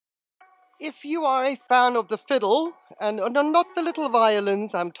If you are a fan of the fiddle, and not the little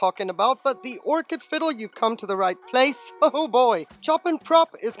violins I'm talking about, but the orchid fiddle, you've come to the right place. Oh boy! Chop and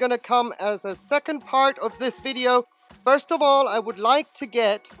Prop is going to come as a second part of this video. First of all, I would like to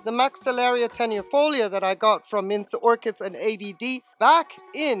get the Maxillaria tenuifolia that I got from Mince Orchids and ADD back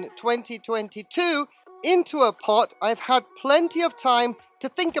in 2022 into a pot. I've had plenty of time to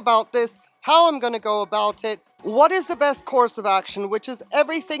think about this, how I'm going to go about it, what is the best course of action, which is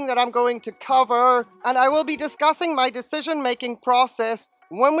everything that I'm going to cover, and I will be discussing my decision-making process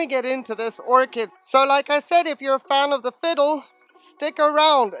when we get into this orchid. So like I said, if you're a fan of the fiddle, stick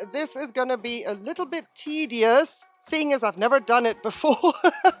around. This is going to be a little bit tedious, seeing as I've never done it before.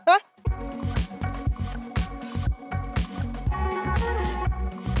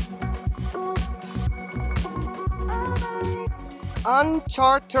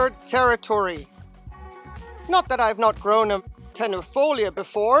 Uncharted territory. Not that I've not grown a tenuifolia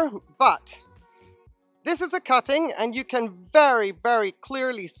before, but this is a cutting and you can very, very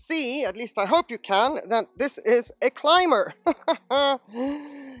clearly see, at least I hope you can, that this is a climber.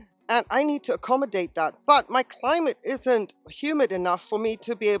 And I need to accommodate that, but my climate isn't humid enough for me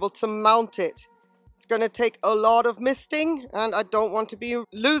to be able to mount it. It's going to take a lot of misting, and I don't want to be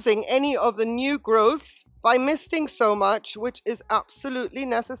losing any of the new growths by misting so much, which is absolutely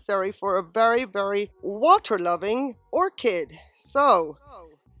necessary for a very, very water-loving orchid. So,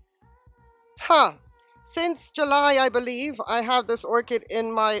 since July, I believe, I have this orchid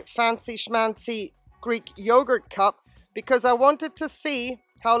in my fancy schmancy Greek yogurt cup because I wanted to see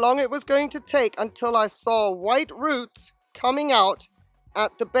how long it was going to take until I saw white roots coming out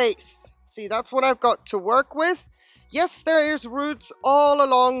at the base. See, that's what I've got to work with. Yes, there's roots all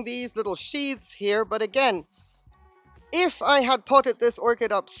along these little sheaths here, but again, if I had potted this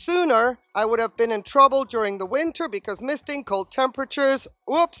orchid up sooner, I would have been in trouble during the winter because misting, cold temperatures,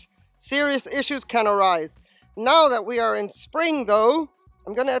 whoops, serious issues can arise. Now that we are in spring though,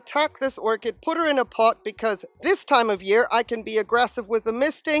 I'm going to attack this orchid, put her in a pot because this time of year I can be aggressive with the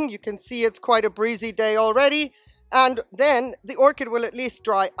misting. You can see it's quite a breezy day already. And then the orchid will at least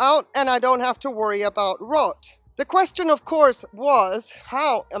dry out and I don't have to worry about rot. The question, of course, was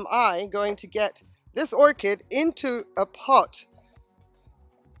how am I going to get this orchid into a pot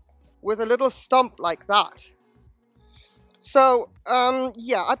with a little stump like that? So,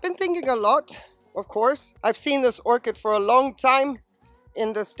 yeah, I've been thinking a lot, of course. I've seen this orchid for a long time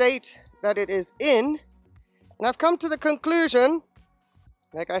in the state that it is in. And I've come to the conclusion,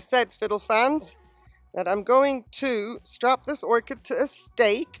 like I said, fiddle fans, that I'm going to strap this orchid to a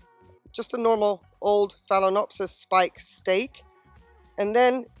stake, just a normal old Phalaenopsis spike stake, and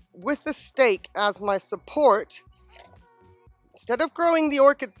then with the stake as my support, instead of growing the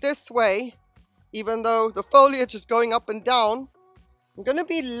orchid this way, even though the foliage is going up and down, I'm going to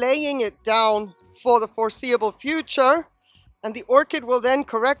be laying it down for the foreseeable future, and the orchid will then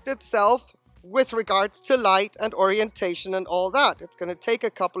correct itself with regards to light and orientation and all that. It's going to take a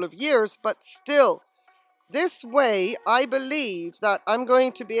couple of years, but still, this way, I believe that I'm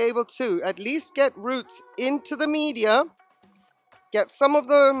going to be able to at least get roots into the media, get some of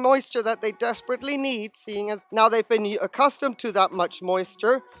the moisture that they desperately need, seeing as now they've been accustomed to that much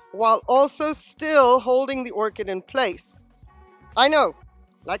moisture, while also still holding the orchid in place. I know,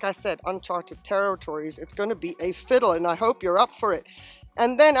 like I said, uncharted territories. It's going to be a fiddle, and I hope you're up for it.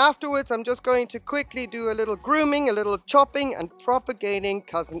 And then afterwards, I'm just going to quickly do a little grooming, a little chopping and propagating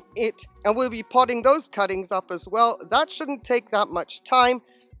Cousin It. And we'll be potting those cuttings up as well. That shouldn't take that much time,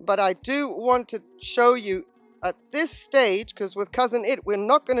 but I do want to show you at this stage, because with Cousin It, we're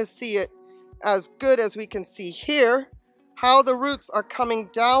not going to see it as good as we can see here, how the roots are coming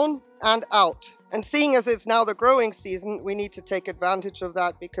down and out. And seeing as it's now the growing season, we need to take advantage of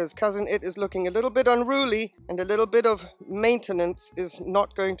that because Cousin It is looking a little bit unruly and a little bit of maintenance is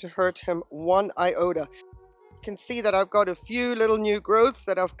not going to hurt him one iota. You can see that I've got a few little new growths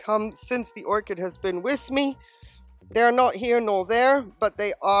that have come since the orchid has been with me. They're not here nor there, but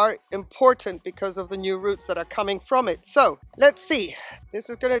they are important because of the new roots that are coming from it. So let's see. This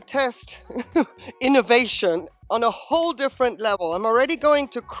is going to test innovation on a whole different level. I'm already going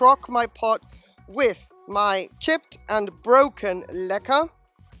to crock my pot with my chipped and broken leca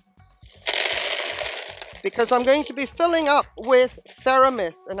because I'm going to be filling up with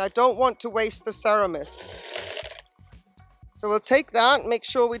Ceramis and I don't want to waste the Ceramis. So we'll take that, make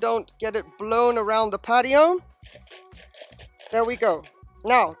sure we don't get it blown around the patio. There we go.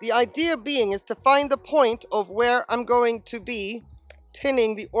 Now, the idea being is to find the point of where I'm going to be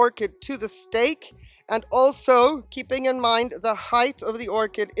pinning the orchid to the stake, and also keeping in mind the height of the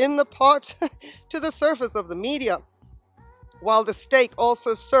orchid in the pot to the surface of the media, while the stake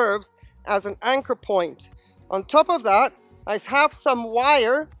also serves as an anchor point. On top of that, I have some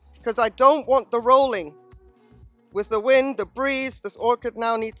wire because I don't want the rolling. With the wind, the breeze, this orchid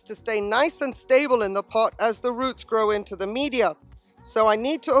now needs to stay nice and stable in the pot as the roots grow into the media. So I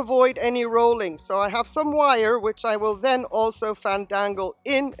need to avoid any rolling. So I have some wire, which I will then also fandangle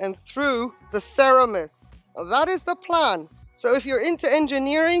in and through the ceramis. Now that is the plan. So if you're into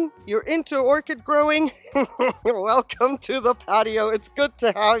engineering, you're into orchid growing, welcome to the patio. It's good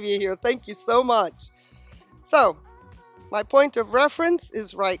to have you here. Thank you so much. So my point of reference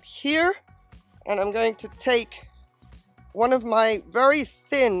is right here. And I'm going to take one of my very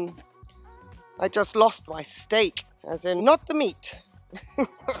thin, I just lost my steak, as in not the meat.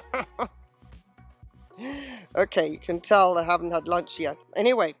 Okay, you can tell I haven't had lunch yet.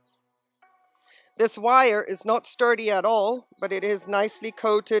 Anyway, this wire is not sturdy at all, but it is nicely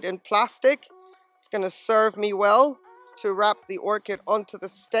coated in plastic. It's going to serve me well to wrap the orchid onto the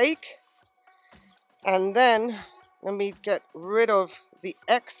stake. And then let me get rid of the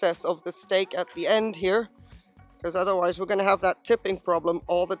excess of the stake at the end here, because otherwise we're going to have that tipping problem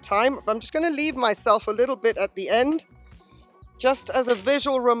all the time. But I'm just going to leave myself a little bit at the end, just as a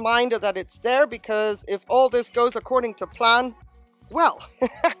visual reminder that it's there, because if all this goes according to plan, well,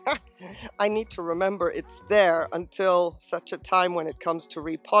 I need to remember it's there until such a time when it comes to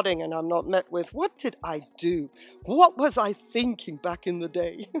repotting and I'm not met with, what did I do? What was I thinking back in the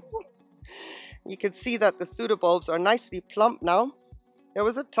day? You can see that the pseudobulbs are nicely plump now. There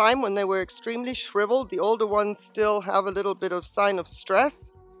was a time when they were extremely shriveled. The older ones still have a little bit of sign of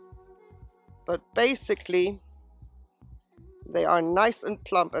stress. But basically, they are nice and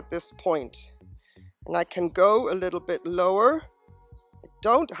plump at this point. And I can go a little bit lower. I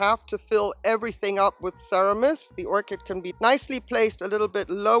don't have to fill everything up with ceramis. The orchid can be nicely placed a little bit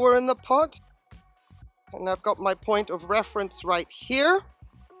lower in the pot. And I've got my point of reference right here.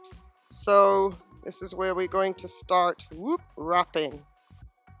 So this is where we're going to start wrapping.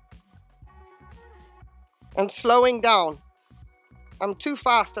 And slowing down. I'm too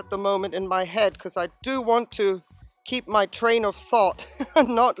fast at the moment in my head because I do want to keep my train of thought and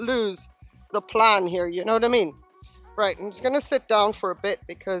not lose the plan here, you know what I mean? Right, I'm just going to sit down for a bit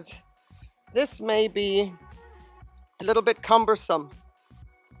because this may be a little bit cumbersome.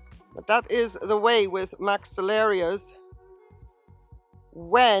 But that is the way with maxillarias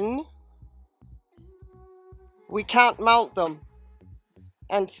when we can't mount them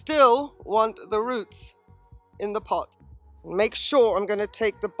and still want the roots in the pot. Make sure I'm going to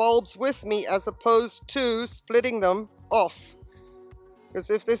take the bulbs with me as opposed to splitting them off. Because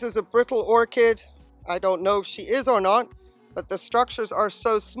if this is a brittle orchid, I don't know if she is or not, but the structures are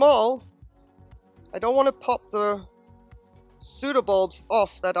so small, I don't want to pop the pseudobulbs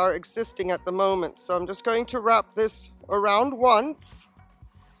off that are existing at the moment. So I'm just going to wrap this around once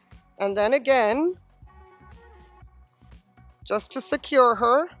and then again, just to secure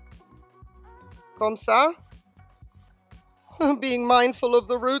her. Comme ça. Being mindful of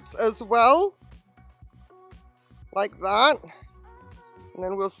the roots as well, like that. And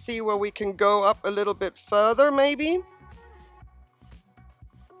then we'll see where we can go up a little bit further maybe,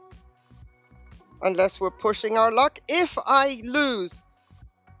 unless we're pushing our luck. If I lose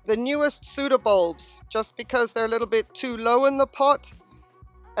the newest pseudobulbs just because they're a little bit too low in the pot,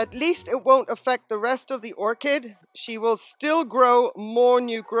 at least it won't affect the rest of the orchid. She will still grow more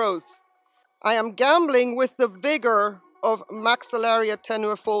new growth. I am gambling with the vigor of Maxillaria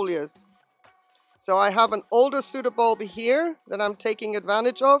tenuifolias. So I have an older pseudobulb here that I'm taking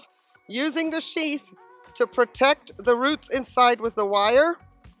advantage of, using the sheath to protect the roots inside with the wire.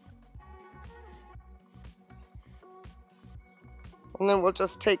 And then we'll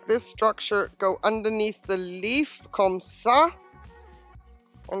just take this structure, go underneath the leaf, comme ça,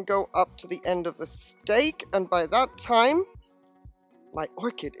 and go up to the end of the stake. And by that time, my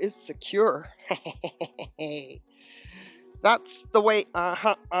orchid is secure. That's the way,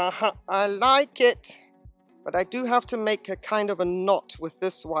 I like it. But I do have to make a kind of a knot with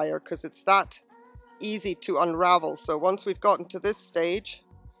this wire because it's that easy to unravel. So once we've gotten to this stage,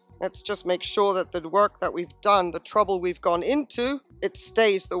 let's just make sure that the work that we've done, the trouble we've gone into, it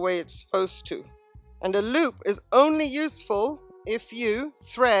stays the way it's supposed to. And a loop is only useful if you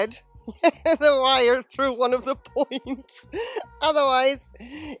thread the wire through one of the points. Otherwise,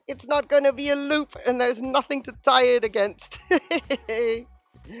 it's not going to be a loop and there's nothing to tie it against.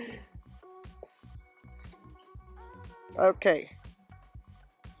 Okay.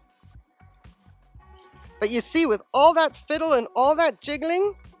 But you see, with all that fiddle and all that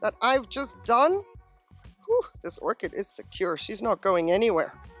jiggling that I've just done, whew, this orchid is secure. She's not going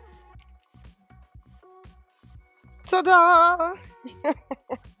anywhere. Ta-da!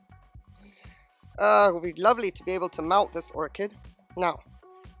 It would be lovely to be able to mount this orchid. Now,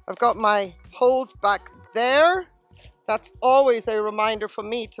 I've got my holes back there. That's always a reminder for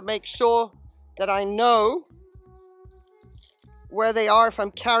me to make sure that I know where they are if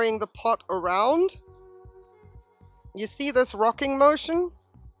I'm carrying the pot around. You see this rocking motion?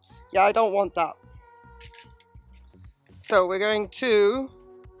 Yeah, I don't want that. So we're going to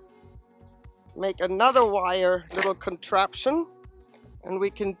make another wire little contraption, and we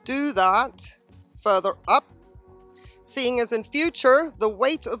can do that further up, seeing as in future the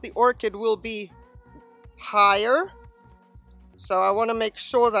weight of the orchid will be higher. So I want to make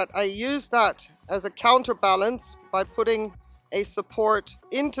sure that I use that as a counterbalance by putting a support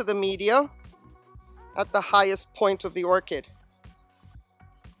into the media at the highest point of the orchid.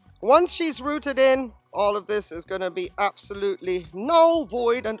 Once she's rooted in, all of this is going to be absolutely null,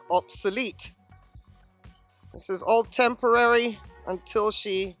 void, and obsolete. This is all temporary until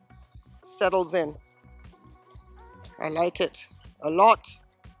she settles in. I like it a lot.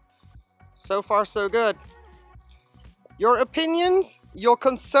 So far, so good. Your opinions, your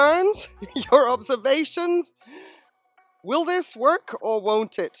concerns, your observations. Will this work or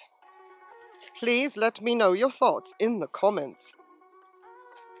won't it? Please let me know your thoughts in the comments.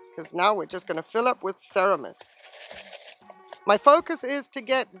 Because now we're just going to fill up with Ceramis. My focus is to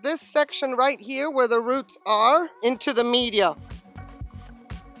get this section right here where the roots are into the media.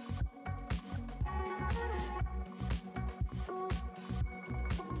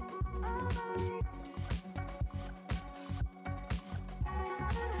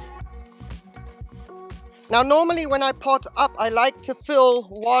 Now normally when I pot up, I like to fill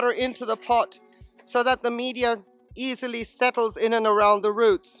water into the pot so that the media easily settles in and around the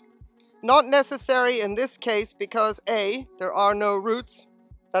roots. Not necessary in this case because A, there are no roots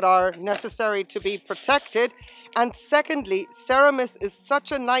that are necessary to be protected, and secondly, Ceramis is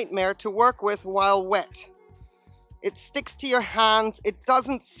such a nightmare to work with while wet. It sticks to your hands, it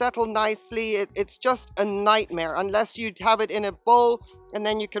doesn't settle nicely, it's just a nightmare unless you have it in a bowl and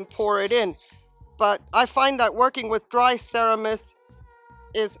then you can pour it in. But I find that working with dry Ceramis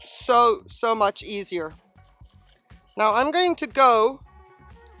is so much easier. Now I'm going to go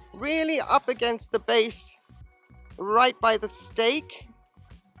really up against the base right by the stake,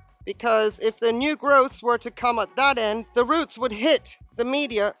 because if the new growths were to come at that end, the roots would hit the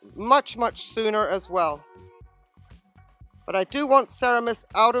media much sooner as well. But I do want Ceramis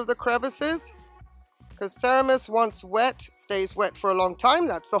out of the crevices, because Ceramis, once wet, stays wet for a long time.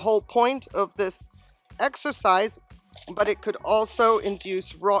 That's the whole point of this exercise, but it could also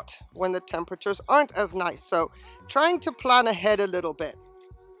induce rot when the temperatures aren't as nice. So trying to plan ahead a little bit.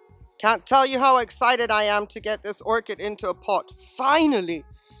 Can't tell you how excited I am to get this orchid into a pot. Finally!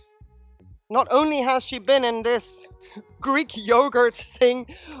 Not only has she been in this Greek yogurt thing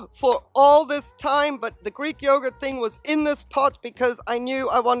for all this time, but the Greek yogurt thing was in this pot because I knew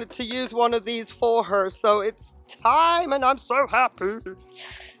I wanted to use one of these for her. So it's time and I'm so happy.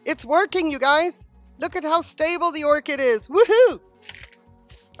 It's working, you guys. Look at how stable the orchid is. Woohoo!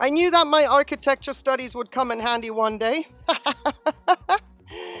 I knew that my architecture studies would come in handy one day.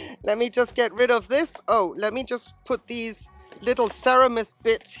 Let me just get rid of this. Oh, let me just put these little Ceramis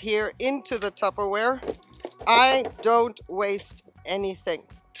bits here into the Tupperware. I don't waste anything.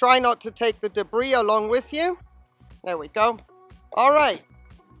 Try not to take the debris along with you. There we go. All right.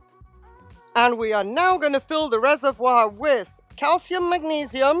 And we are now going to fill the reservoir with calcium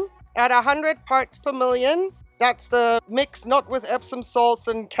magnesium at 100 parts per million. That's the mix, not with Epsom salts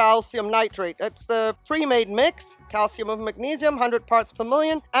and calcium nitrate. It's the pre-made mix, calcium of magnesium, 100 parts per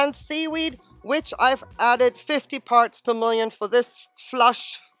million, and seaweed, which I've added 50 parts per million for this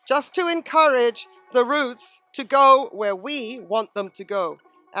flush, just to encourage the roots to go where we want them to go.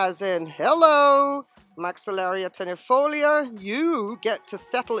 As in, hello, Maxillaria tenuifolia, you get to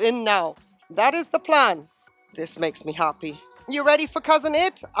settle in now. That is the plan. This makes me happy. You ready for Cousin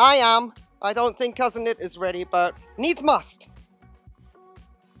It? I am. I don't think Cousin It is ready, but needs must.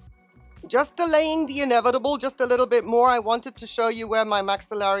 Just delaying the inevitable just a little bit more. I wanted to show you where my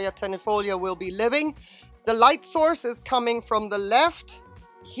Maxillaria tenuifolia will be living. The light source is coming from the left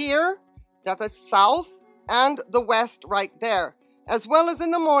here, that is south, and the west right there. As well as in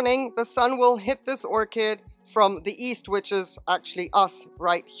the morning, the sun will hit this orchid from the east, which is actually us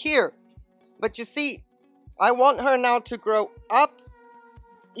right here. But you see, I want her now to grow up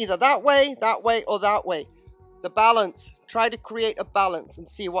either that way, or that way. The balance. Try to create a balance and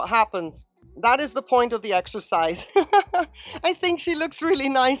see what happens. That is the point of the exercise. I think she looks really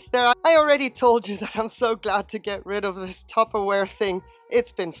nice there. I already told you that I'm so glad to get rid of this Tupperware thing.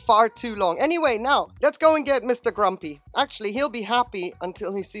 It's been far too long. Anyway, now, let's go and get Mr. Grumpy. Actually, he'll be happy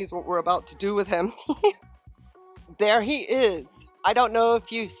until he sees what we're about to do with him. There he is. I don't know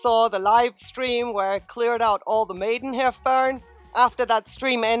if you saw the live stream where I cleared out all the maidenhair fern. After that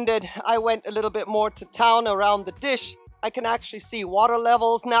stream ended, I went a little bit more to town around the dish. I can actually see water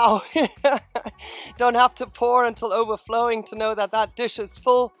levels now. Don't have to pour until overflowing to know that that dish is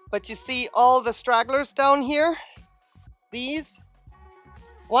full. But you see all the stragglers down here? These?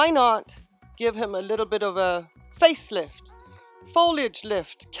 Why not give him a little bit of a facelift, foliage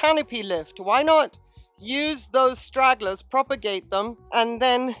lift, canopy lift? Why not use those stragglers, propagate them, and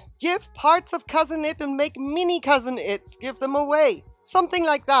then give parts of Cousin It and make mini Cousin Its, give them away. Something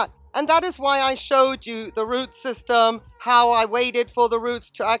like that. And that is why I showed you the root system, how I waited for the roots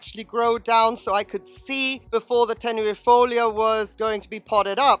to actually grow down so I could see before the tenuifolia was going to be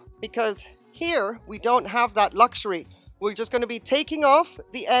potted up. Because here we don't have that luxury. We're just going to be taking off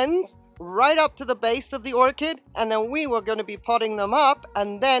the ends right up to the base of the orchid, and then we were going to be potting them up,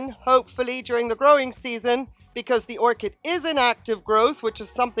 and then hopefully during the growing season, because the orchid is in active growth, which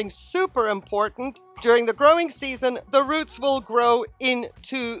is something super important, during the growing season, the roots will grow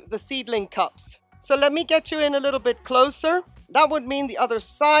into the seedling cups. So let me get you in a little bit closer. That would mean the other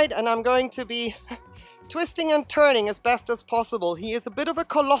side, and I'm going to be twisting and turning as best as possible. He is a bit of a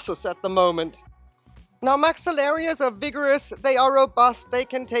colossus at the moment. Now, maxillarias are vigorous, they are robust, they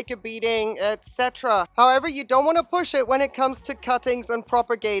can take a beating, etc. However, you don't want to push it when it comes to cuttings and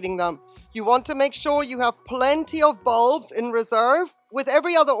propagating them. You want to make sure you have plenty of bulbs in reserve. With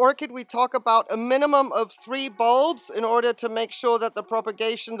every other orchid, we talk about a minimum of 3 bulbs in order to make sure that the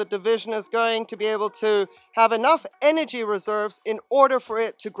propagation, the division is going to be able to have enough energy reserves in order for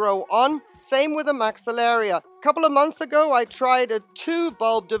it to grow on. Same with a maxillaria. A couple of months ago, I tried a 2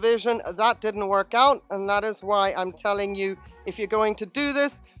 bulb division. That didn't work out, and that is why I'm telling you, if you're going to do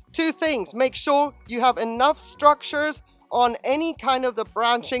this, 2 things. Make sure you have enough structures on any kind of the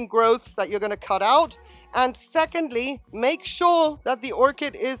branching growths that you're going to cut out. And secondly, make sure that the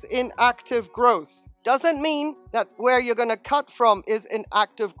orchid is in active growth. Doesn't mean that where you're going to cut from is in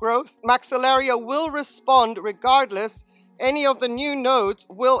active growth. Maxillaria will respond regardless. Any of the new nodes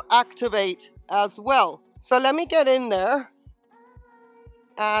will activate as well. So let me get in there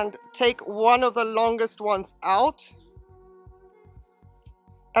and take one of the longest ones out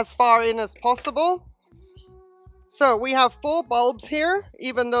as far in as possible. So we have 4 bulbs here.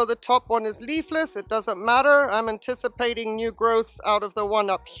 Even though the top one is leafless, it doesn't matter. I'm anticipating new growths out of the one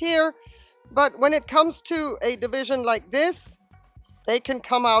up here. But when it comes to a division like this, they can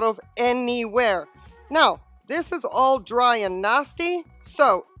come out of anywhere. Now, this is all dry and nasty.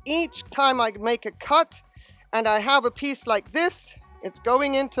 So each time I make a cut and I have a piece like this, it's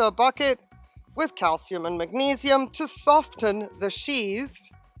going into a bucket with calcium and magnesium to soften the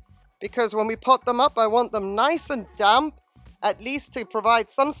sheaths. Because when we pot them up, I want them nice and damp, at least to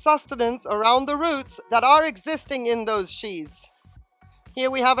provide some sustenance around the roots that are existing in those sheaths. Here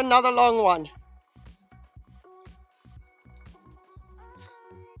we have another long one.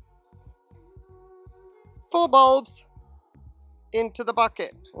 Full bulbs into the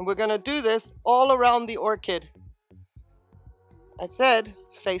bucket. And we're going to do this all around the orchid. I said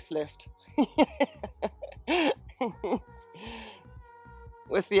facelift.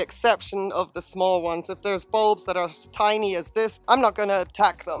 With the exception of the small ones. If there's bulbs that are as tiny as this, I'm not going to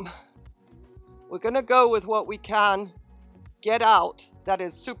attack them. We're going to go with what we can get out that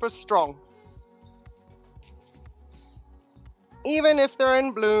is super strong. Even if they're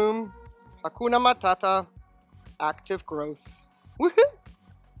in bloom, Hakuna Matata, active growth. Woohoo!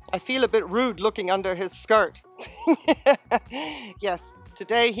 I feel a bit rude looking under his skirt. Yes,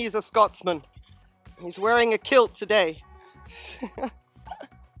 today he's a Scotsman. He's wearing a kilt today.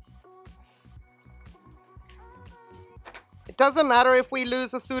 It doesn't matter if we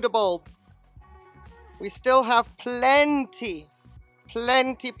lose a pseudobulb. We still have plenty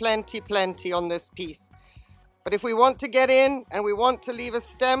on this piece. But if we want to get in and we want to leave a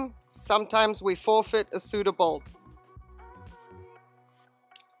stem, sometimes we forfeit a pseudobulb.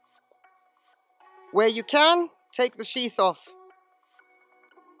 Where you can, take the sheath off.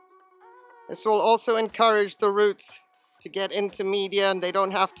 This will also encourage the roots to get into media and they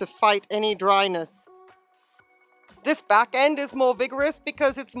don't have to fight any dryness. This back end is more vigorous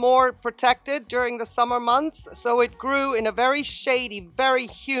because it's more protected during the summer months, so it grew in a very shady, very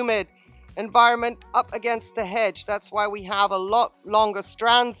humid environment up against the hedge. That's why we have a lot longer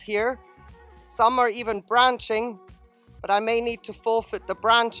strands here. Some are even branching but I may need to forfeit the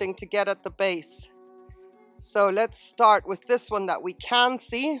branching to get at the base. So let's start with this one that we can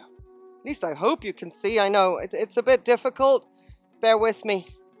see. At least I hope you can see. I know it's a bit difficult. Bear with me.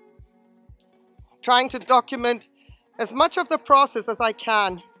 Trying to document as much of the process as I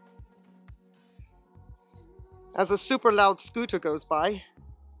can as a super loud scooter goes by.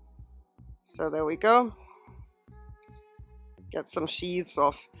 So there we go. Get some sheaths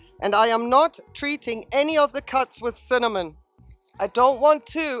off. And I am not treating any of the cuts with cinnamon. I don't want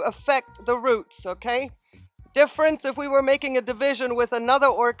to affect the roots, okay? Difference if we were making a division with another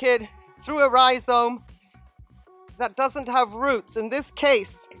orchid through a rhizome that doesn't have roots. In this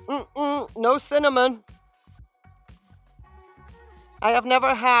case, no cinnamon. I have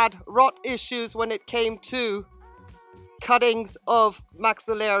never had rot issues when it came to cuttings of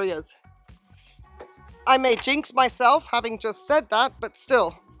maxillarias. I may jinx myself having just said that, but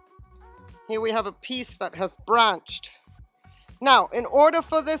still. Here we have a piece that has branched. Now, in order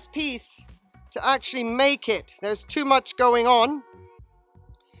for this piece to actually make it, there's too much going on.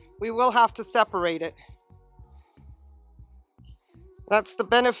 We will have to separate it. That's the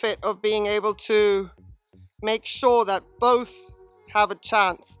benefit of being able to make sure that both have a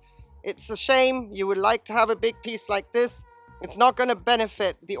chance. It's a shame. You would like to have a big piece like this. It's not going to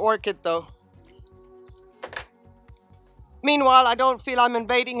benefit the orchid though. Meanwhile, I don't feel I'm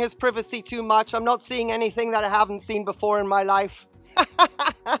invading his privacy too much. I'm not seeing anything that I haven't seen before in my life.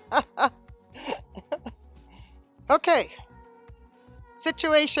 Okay.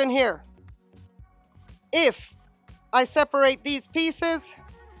 Situation here. If I separate these pieces,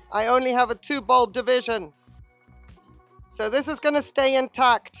 I only have a 2-bulb division. So this is going to stay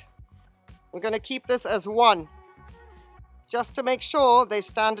intact. We're going to keep this as one, just to make sure they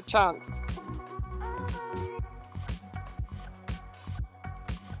stand a chance.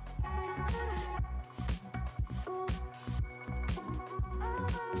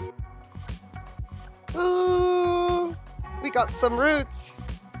 Ooh, we got some roots.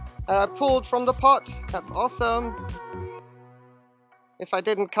 And I pulled from the pot. That's awesome. If I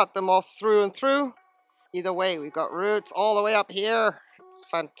didn't cut them off through and through, either way, we've got roots all the way up here. It's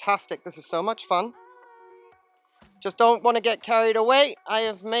fantastic. This is so much fun. Just don't want to get carried away. I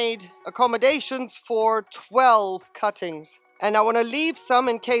have made accommodations for 12 cuttings. And I want to leave some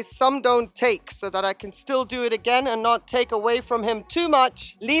in case some don't take, so that I can still do it again and not take away from him too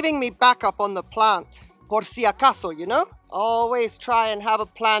much, leaving me back up on the plant. Por si acaso, you know? Always try and have a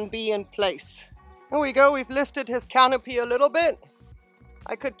plan B in place. There we go. We've lifted his canopy a little bit.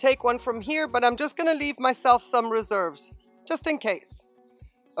 I could take one from here, but I'm just going to leave myself some reserves, just in case.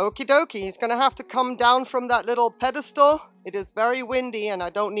 Okie dokie, he's going to have to come down from that little pedestal. It is very windy and I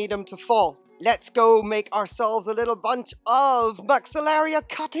don't need him to fall. Let's go make ourselves a little bunch of Maxillaria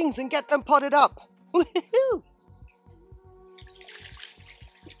cuttings and get them potted up. Woohoo!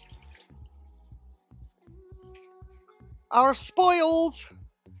 Our spoils,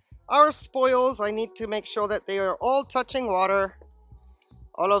 I need to make sure that they are all touching water.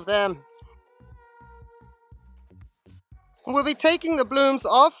 All of them. We'll be taking the blooms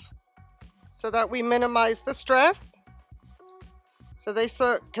off so that we minimize the stress, so they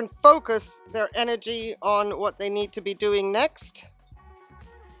can focus their energy on what they need to be doing next.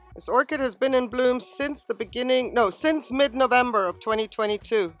 This orchid has been in bloom since since mid-November of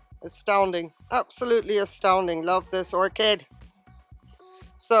 2022. Astounding. Absolutely astounding. Love this orchid.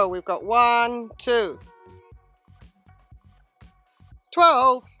 So we've got 1, 2,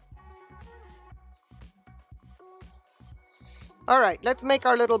 12. All right, let's make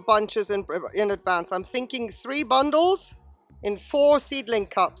our little bunches in advance. I'm thinking 3 bundles in 4 seedling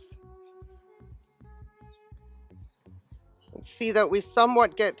cups. Let's see that we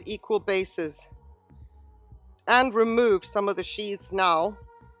somewhat get equal bases. And remove some of the sheaths now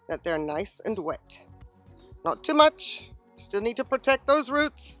that they're nice and wet. Not too much. Still need to protect those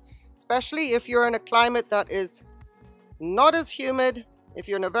roots, especially if you're in a climate that is not as humid. If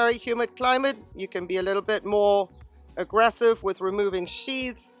you're in a very humid climate, you can be a little bit more aggressive with removing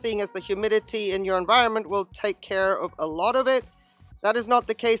sheaths, seeing as the humidity in your environment will take care of a lot of it. That is not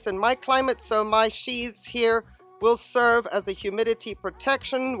the case in my climate, so my sheaths here will serve as a humidity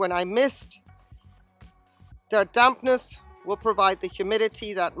protection when I mist. Their dampness will provide the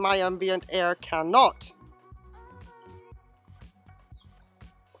humidity that my ambient air cannot.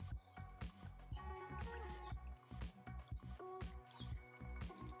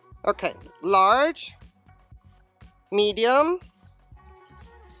 Okay, large, medium,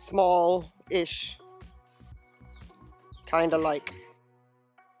 small-ish, kind of like.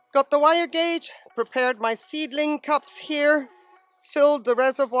 Got the wire gauge, prepared my seedling cups here, filled the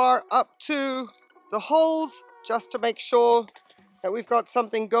reservoir up to the holes, just to make sure that we've got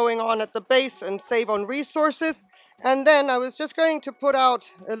something going on at the base and save on resources. And then I was just going to put out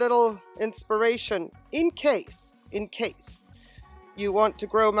a little inspiration in case you want to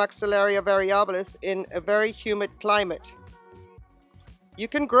grow Maxillaria variabilis in a very humid climate. You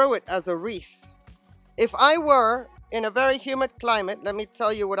can grow it as a wreath. If I were in a very humid climate, let me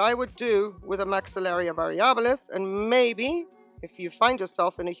tell you what I would do with a Maxillaria variabilis, and maybe if you find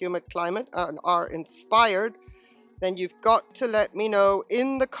yourself in a humid climate and are inspired, then you've got to let me know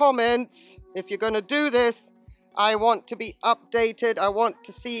in the comments if you're going to do this. I want to be updated. I want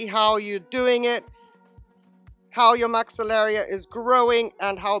to see how you're doing it, how your Maxillaria is growing,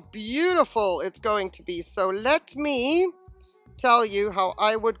 and how beautiful it's going to be. So let me tell you how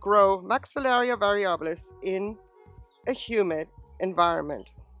I would grow Maxillaria variabilis in a humid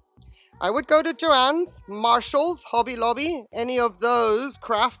environment. I would go to Joann's, Marshall's, Hobby Lobby, any of those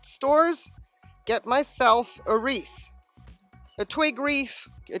craft stores, get myself a wreath. A twig wreath.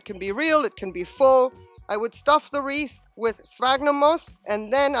 It can be real, it can be full. I would stuff the wreath with sphagnum moss,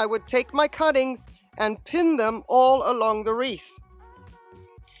 and then I would take my cuttings and pin them all along the wreath.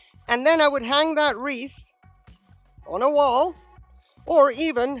 And then I would hang that wreath on a wall, or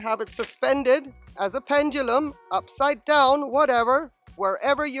even have it suspended as a pendulum, upside down, whatever,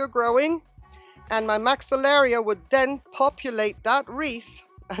 wherever you're growing. And my Maxillaria would then populate that wreath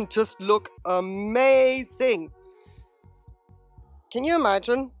and just look amazing. Can you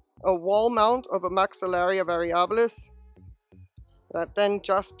imagine a wall mount of a Maxillaria variabilis that then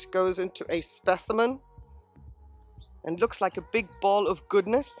just goes into a specimen and looks like a big ball of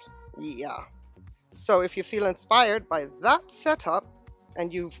goodness? Yeah. So if you feel inspired by that setup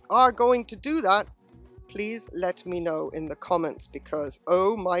and you are going to do that, please let me know in the comments, because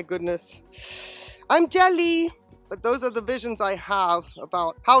oh my goodness, I'm jelly. But those are the visions I have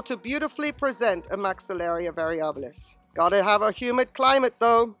about how to beautifully present a Maxillaria variabilis. Gotta have a humid climate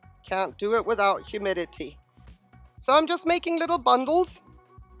though. Can't do it without humidity. So I'm just making little bundles,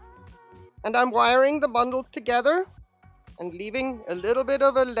 and I'm wiring the bundles together and leaving a little bit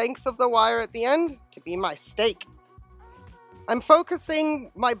of a length of the wire at the end to be my stake. I'm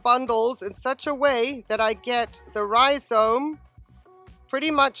focusing my bundles in such a way that I get the rhizome pretty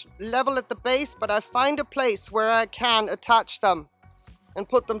much level at the base, but I find a place where I can attach them and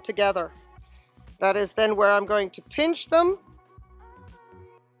put them together. That is then where I'm going to pinch them,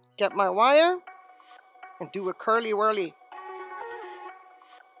 get my wire, and do a curly whirly.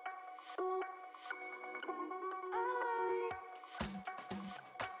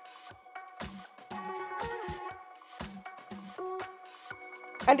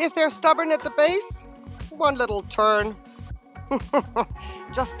 And if they're stubborn at the base, one little turn,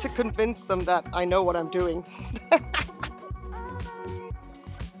 just to convince them that I know what I'm doing.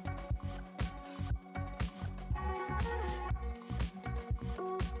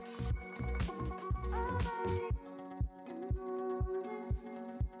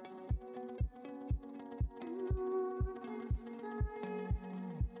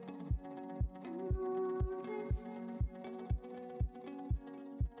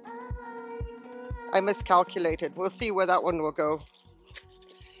 I miscalculated. We'll see where that one will go.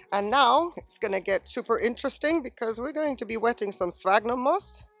 And now it's going to get super interesting because we're going to be wetting some sphagnum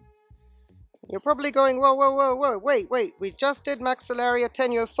moss. You're probably going, whoa, whoa, whoa, whoa, wait. We just did Maxillaria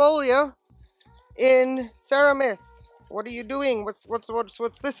tenuifolia in Ceramis. What are you doing? What's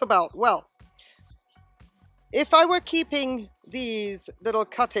this about? Well, if I were keeping these little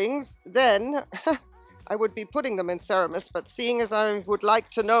cuttings, then I would be putting them in Ceramis, but seeing as I would like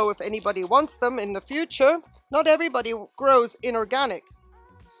to know if anybody wants them in the future, not everybody grows inorganic.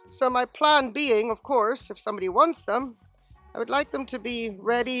 So my plan being, of course, if somebody wants them, I would like them to be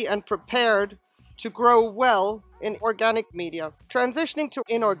ready and prepared to grow well in organic media. Transitioning to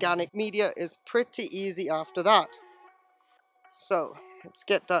inorganic media is pretty easy after that. So let's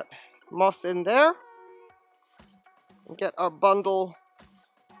get that moss in there and get our bundle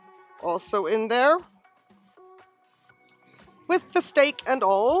also in there with the stake and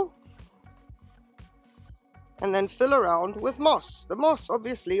all, and then fill around with moss. The moss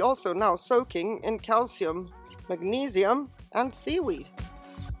obviously also now soaking in calcium, magnesium and seaweed.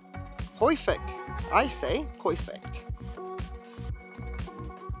 Perfect, I say perfect.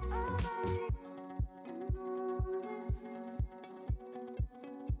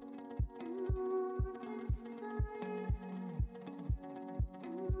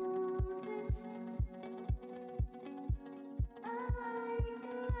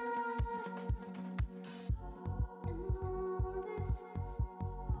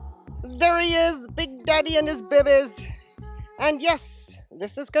 There he is, Big Daddy and his babies. And yes,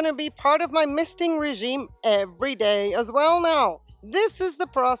 This is going to be part of my misting regime every day as well now. This is the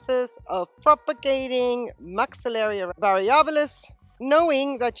process of propagating Maxillaria variabilis,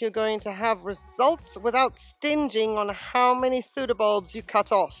 knowing that you're going to have results without stinging on how many pseudobulbs you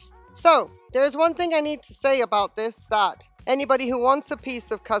cut off. So, there's one thing I need to say about this, that anybody who wants a piece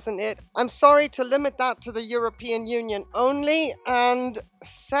of Cousin It, I'm sorry to limit that to the European Union only, and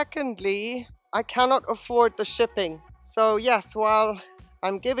secondly, I cannot afford the shipping. So yes, while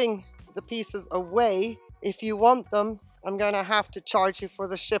I'm giving the pieces away, if you want them, I'm going to have to charge you for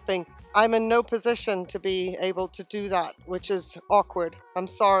the shipping. I'm in no position to be able to do that, which is awkward. I'm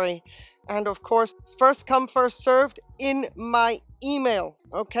sorry. And of course, first come, first served in my email,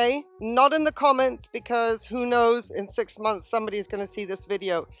 okay? Not in the comments, because who knows, in 6 months somebody is going to see this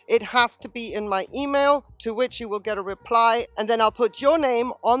video. It has to be in my email, to which you will get a reply, and then I'll put your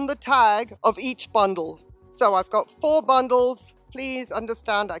name on the tag of each bundle. So I've got 4 bundles. Please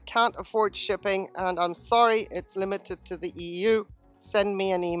understand I can't afford shipping, and I'm sorry it's limited to the EU. Send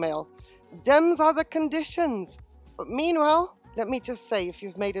me an email. Dems are the conditions. But meanwhile, let me just say, if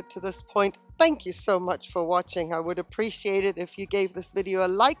you've made it to this point, thank you so much for watching. I would appreciate it if you gave this video a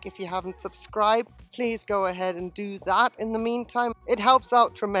like. If you haven't subscribed, please go ahead and do that in the meantime. It helps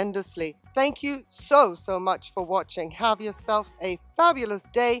out tremendously. Thank you so much for watching. Have yourself a fabulous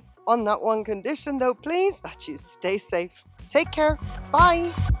day. On that one condition though, please, that you stay safe. Take care.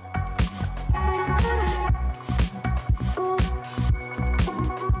 Bye.